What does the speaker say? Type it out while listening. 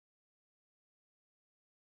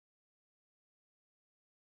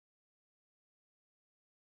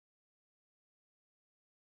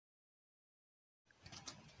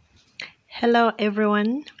Hello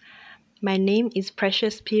everyone, my name is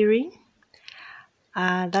Precious Phiri.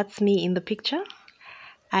 That's me in the picture.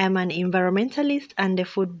 I am an environmentalist and a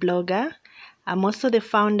food blogger. I'm also the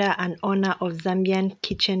founder and owner of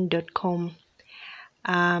ZambianKitchen.com.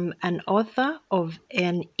 I'm an author of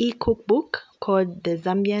an e-cookbook called the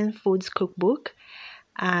Zambian Foods Cookbook,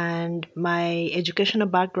 and my educational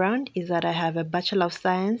background is that I have a Bachelor of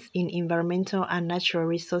Science in Environmental and Natural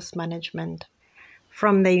Resource Management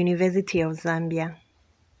from the University of Zambia.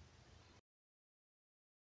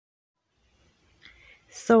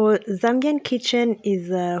 So Zambian Kitchen is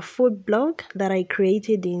a food blog that I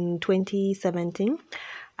created in 2017.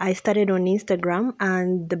 I started on Instagram,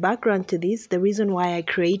 and the background to this, the reason why I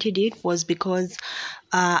created it was because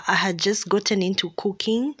I had just gotten into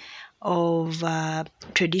cooking of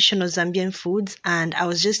traditional Zambian foods, and I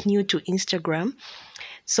was just new to Instagram.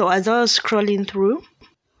 So as I was scrolling through,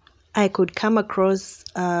 I could come across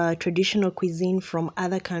traditional cuisine from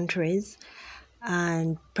other countries.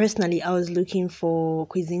 And personally, I was looking for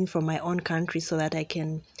cuisine from my own country so that I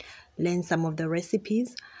can learn some of the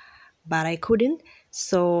recipes, but I couldn't.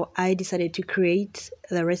 So I decided to create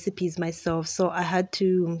the recipes myself. So I had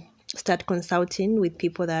to start consulting with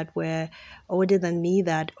people that were older than me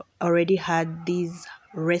that already had these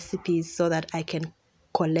recipes so that I can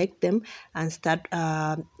collect them and start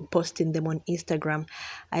posting them on Instagram.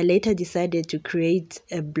 I later decided to create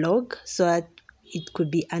a blog so that it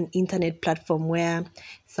could be an internet platform where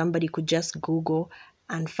somebody could just Google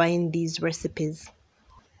and find these recipes.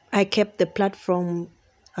 I kept the platform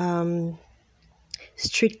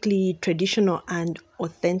strictly traditional and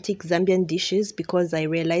authentic Zambian dishes because I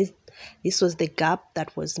realized this was the gap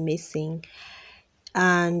that was missing.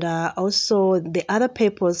 And also the other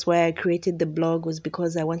purpose why I created the blog was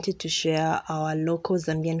because I wanted to share our local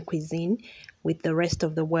Zambian cuisine with the rest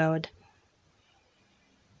of the world.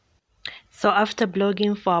 So after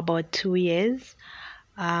blogging for about 2 years,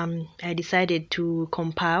 I decided to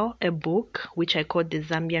compile a book which I called the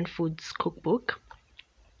Zambian Foods Cookbook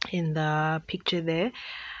in the picture there.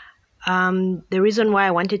 The reason why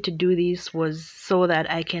I wanted to do this was so that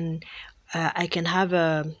I can have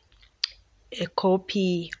a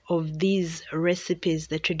copy of these recipes,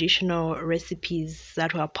 the traditional recipes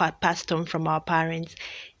that were passed on from our parents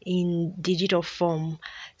in digital form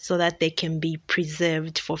so that they can be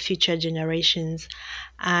preserved for future generations.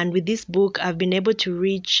 And with this book, I've been able to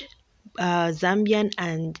reach Zambian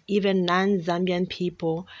and even non-Zambian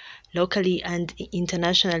people locally and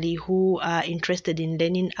internationally who are interested in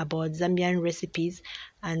learning about Zambian recipes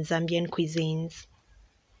and Zambian cuisines.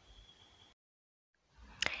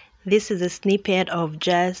 This is a snippet of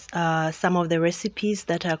just some of the recipes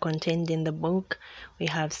that are contained in the book. We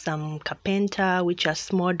have some kapenta, which are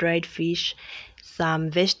small dried fish,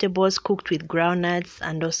 some vegetables cooked with groundnuts,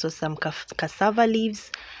 and also some cassava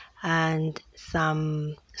leaves and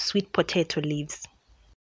some sweet potato leaves.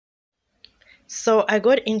 So I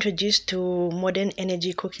got introduced to modern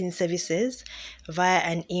energy cooking services via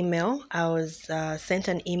an email. I was sent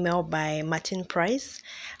an email by Martin Price,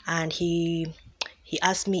 and he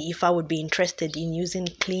asked me if I would be interested in using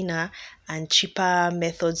cleaner and cheaper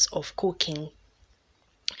methods of cooking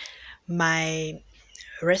my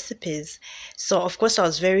recipes. So of course I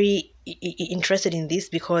was very interested in this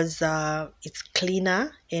because it's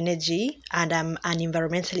cleaner energy and I'm an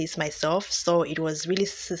environmentalist myself, so it was really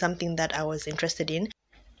something that I was interested in.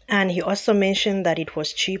 And he also mentioned that it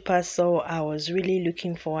was cheaper, so I was really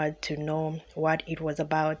looking forward to know what it was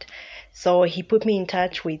about. So he put me in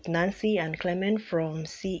touch with Nancy and Clement from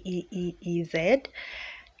CEEZ,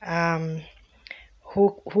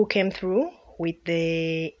 who came through with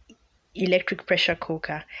the electric pressure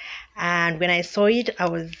cooker. And when I saw it, I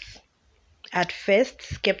was at first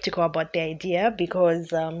skeptical about the idea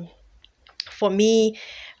because for me,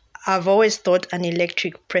 I've always thought an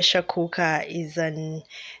electric pressure cooker is an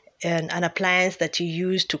appliance that you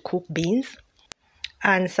use to cook beans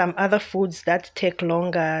and some other foods that take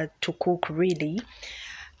longer to cook really.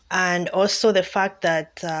 And also the fact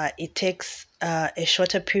that it takes a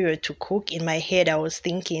shorter period to cook. In my head, I was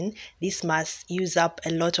thinking this must use up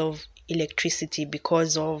a lot of electricity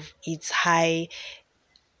because of its high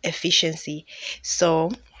efficiency.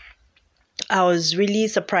 So I was really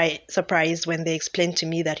surprised when they explained to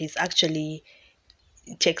me that it's actually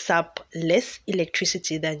takes up less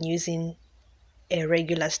electricity than using a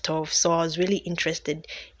regular stove. So I was really interested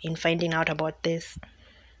in finding out about this.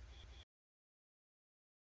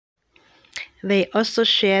 They also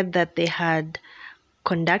shared that they had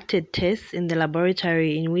conducted tests in the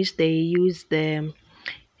laboratory in which they used the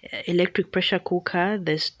electric pressure cooker,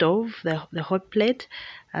 the stove, the hot plate,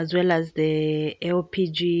 as well as the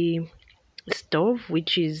LPG stove,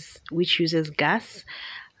 which uses gas,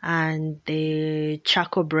 and the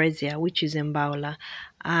charcoal brazier, which is Mbaula.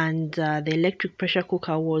 And the electric pressure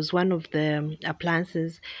cooker was one of the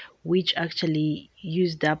appliances which actually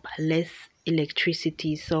used up less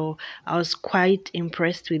electricity. So I was quite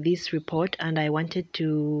impressed with this report, and I wanted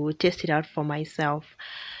to test it out for myself.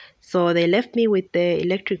 So they left me with the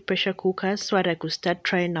electric pressure cooker so that I could start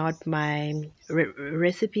trying out my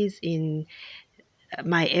recipes in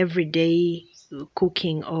my everyday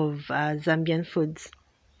cooking of Zambian foods.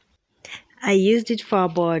 I used it for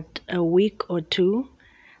about a week or two,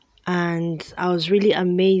 and I was really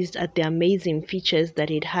amazed at the amazing features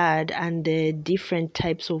that it had and the different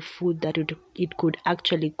types of food that it could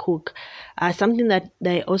actually cook. Something that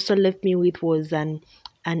they also left me with was an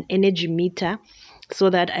energy meter so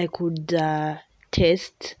that I could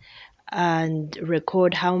test and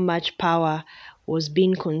record how much power was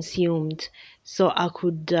being consumed. So I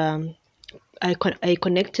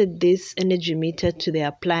connected this energy meter to the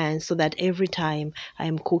appliance so that every time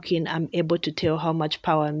I'm cooking, I'm able to tell how much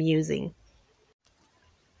power I'm using.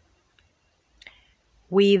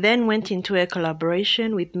 We then went into a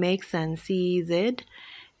collaboration with MECS and CEZ,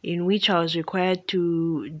 in which I was required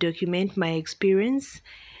to document my experience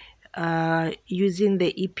using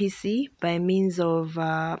the EPC by means of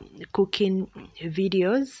cooking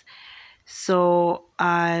videos. So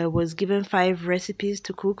I was given 5 recipes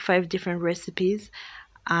to cook, 5 different recipes,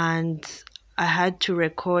 and I had to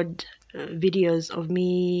record videos of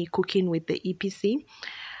me cooking with the EPC.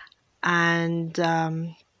 And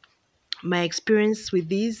my experience with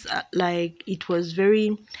these, like, it was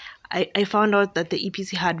very, I found out that the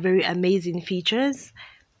EPC had very amazing features,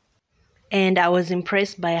 and I was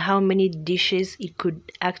impressed by how many dishes it could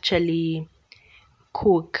actually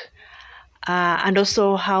cook. And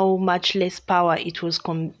also how much less power it was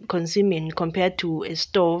consuming compared to a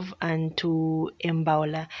stove and to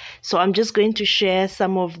Mbaula. So I'm just going to share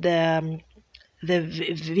some of the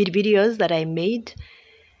videos that I made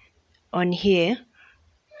on here.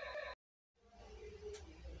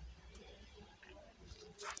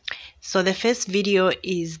 So the first video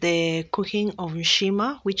is the cooking of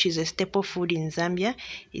nshima, which is a staple food in Zambia.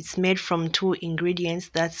 It's made from 2 ingredients,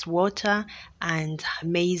 that's water and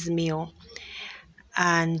maize meal.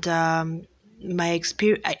 And my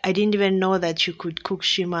experience, I didn't even know that you could cook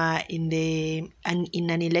shima in an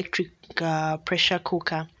electric pressure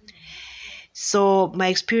cooker. So my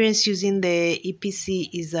experience using the EPC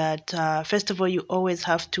is that first of all, you always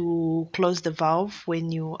have to close the valve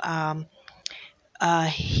when you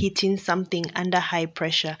heating something under high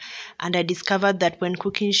pressure. And I discovered that when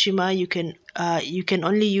cooking shima, you can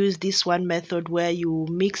only use this one method where you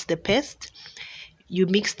mix the paste, you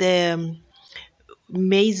mix the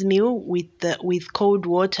maize meal with cold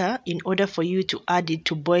water in order for you to add it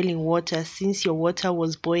to boiling water, since your water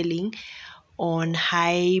was boiling on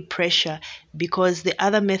high pressure, because the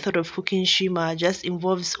other method of cooking shima just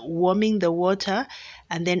involves warming the water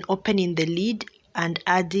and then opening the lid and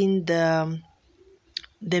adding the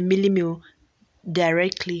mealie meal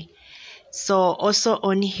directly. So also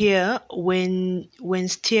on here, when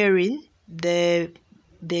stirring the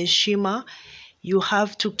shima, you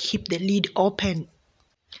have to keep the lid open.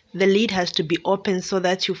 The lid has to be open so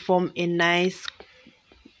that you form a nice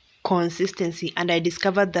consistency. And I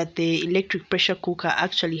discovered that the electric pressure cooker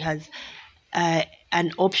actually has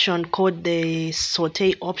an option called the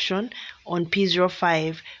saute option on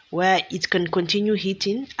P05, where it can continue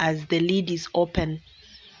heating as the lid is open.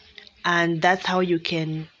 And that's how you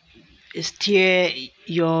can stir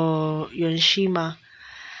your nshima.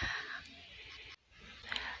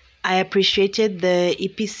 I appreciated the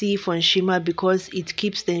EPC for nshima because it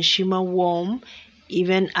keeps the nshima warm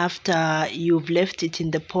even after you've left it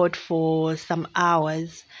in the pot for some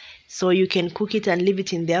hours. So you can cook it and leave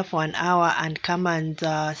it in there for an hour and come and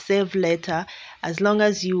serve later. As long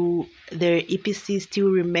as the EPC still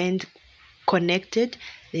remained connected,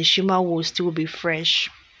 the nshima will still be fresh.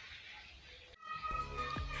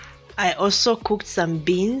 I also cooked some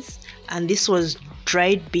beans, and this was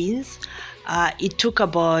dried beans. It took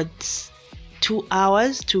about 2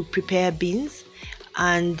 hours to prepare beans,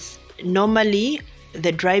 and normally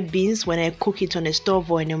the dried beans, when I cook it on a stove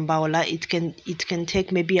or in Mbaula, it can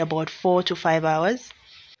take maybe about 4 to 5 hours.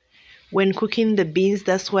 When cooking the beans,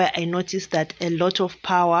 that's where I noticed that a lot of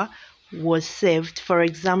power was saved. For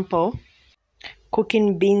example,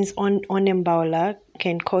 cooking beans on Mbaula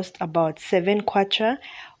can cost about 7 kwacha.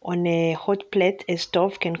 On a hot plate, a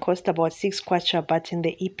stove can cost about 6 kwacha, but in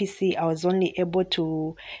the EPC, I was only able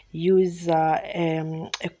to use a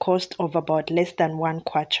cost of about less than 1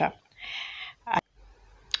 kwacha.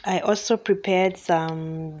 I also prepared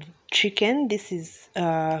some chicken. This is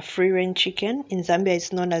free range chicken. In Zambia,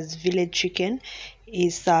 it's known as village chicken.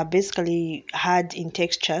 It's basically hard in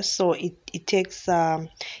texture, so it takes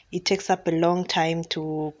up a long time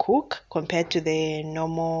to cook compared to the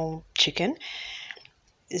normal chicken.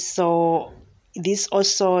 So this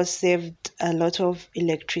also saved a lot of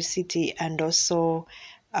electricity and also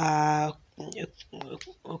uh,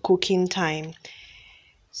 cooking time.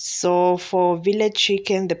 So for village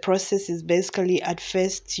chicken, the process is basically at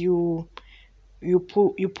first you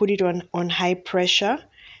put it on high pressure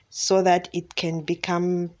so that it can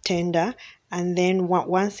become tender, and then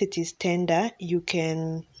once it is tender, you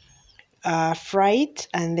can fry it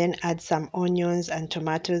and then add some onions and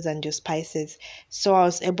tomatoes and your spices. So I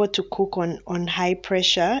was able to cook on high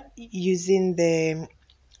pressure using the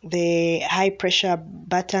high pressure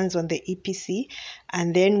buttons on the EPC,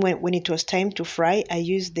 and then when it was time to fry, I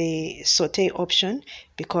used the saute option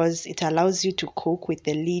because it allows you to cook with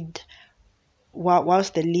the lid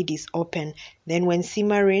whilst the lid is open. Then when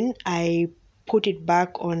simmering, I put it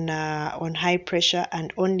back on high pressure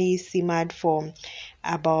and only simmered for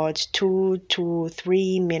about 2 to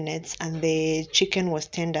 3 minutes, and the chicken was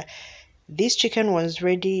tender. This chicken was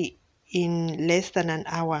ready in less than an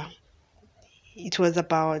hour. It was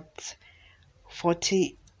about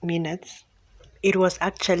 40 minutes. It was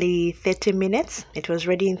actually 30 minutes. It was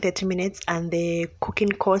ready in 30 minutes, and the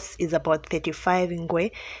cooking cost is about 35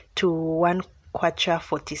 ngwe to 1 kwacha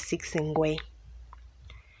 46 ngwe.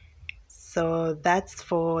 So that's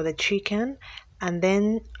for the chicken. And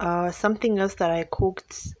then something else that I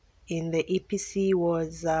cooked in the EPC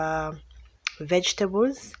was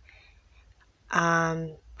vegetables.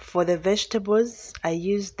 For the vegetables, I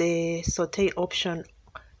used the saute option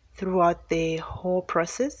throughout the whole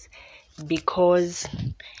process because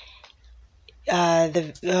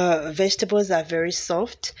the vegetables are very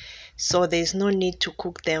soft, so there's no need to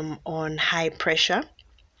cook them on high pressure.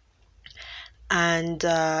 And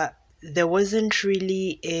there wasn't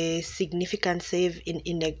really a significant save in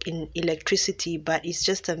electricity, but it's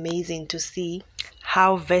just amazing to see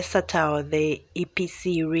how versatile the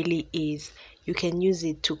EPC really is. You can use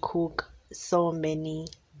it to cook so many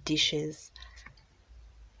dishes.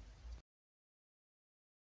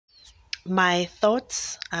 My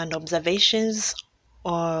thoughts and observations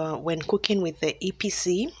when cooking with the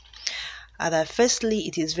EPC are that firstly,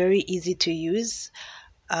 it is very easy to use.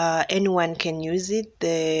 Anyone can use it.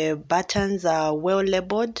 The buttons are well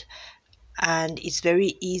labeled and it's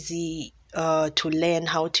very easy to learn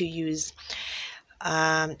how to use.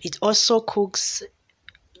 It also cooks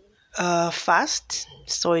fast,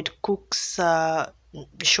 so it cooks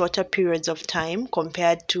shorter periods of time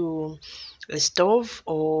compared to a stove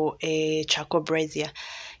or a charcoal brazier.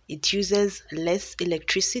 It uses less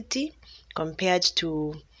electricity compared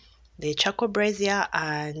to the charcoal brazier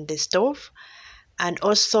and the stove. And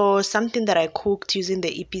also something that I cooked using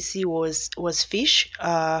the EPC was fish,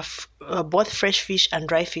 both fresh fish and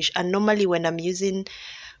dry fish. And normally when I'm using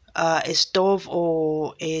a stove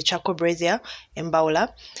or a charcoal brazier in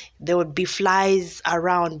Baula, there would be flies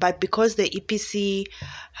around. But because the EPC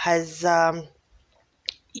has a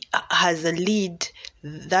lid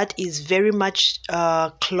that is very much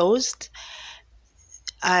closed,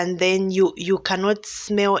 and then you cannot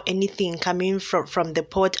smell anything coming from the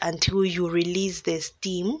pot until you release the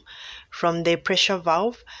steam from the pressure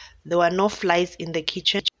valve. There were no flies in the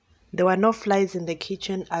kitchen. There were no flies in the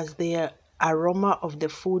kitchen as the aroma of the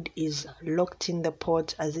food is locked in the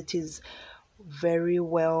pot as it is very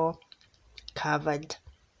well covered.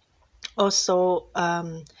 Also,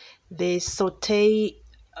 the saute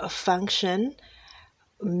function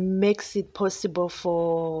makes it possible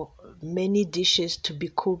for many dishes to be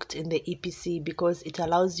cooked in the EPC because it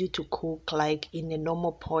allows you to cook like in a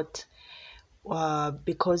normal pot,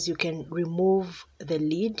 because you can remove the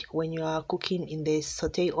lid when you are cooking in the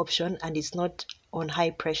saute option and it's not on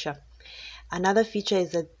high pressure. Another feature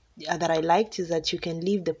is that I liked is that you can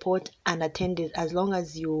leave the pot unattended as long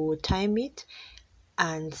as you time it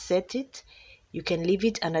and set it. You can leave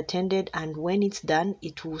it unattended, and when it's done,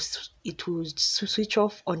 it will switch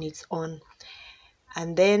off on its own.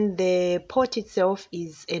 And then the pot itself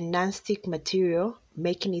is a non-stick material,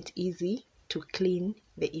 making it easy to clean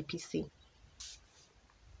the EPC.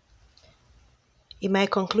 In my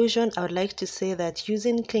conclusion, I would like to say that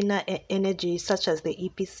using cleaner energy such as the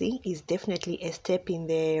EPC is definitely a step in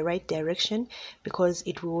the right direction because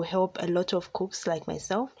it will help a lot of cooks like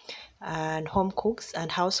myself and home cooks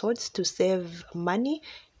and households to save money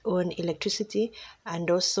on electricity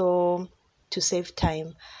and also to save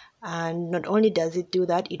time. And not only does it do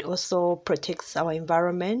that, it also protects our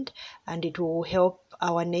environment and it will help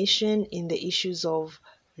our nation in the issues of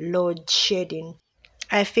load shedding.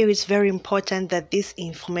 I feel it's very important that this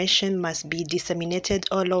information must be disseminated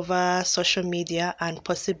all over social media and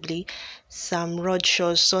possibly some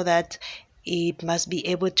roadshows so that it must be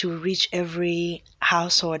able to reach every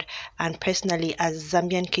household. And personally, as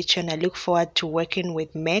Zambian Kitchen, I look forward to working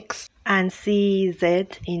with MECS and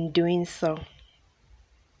CZ in doing so.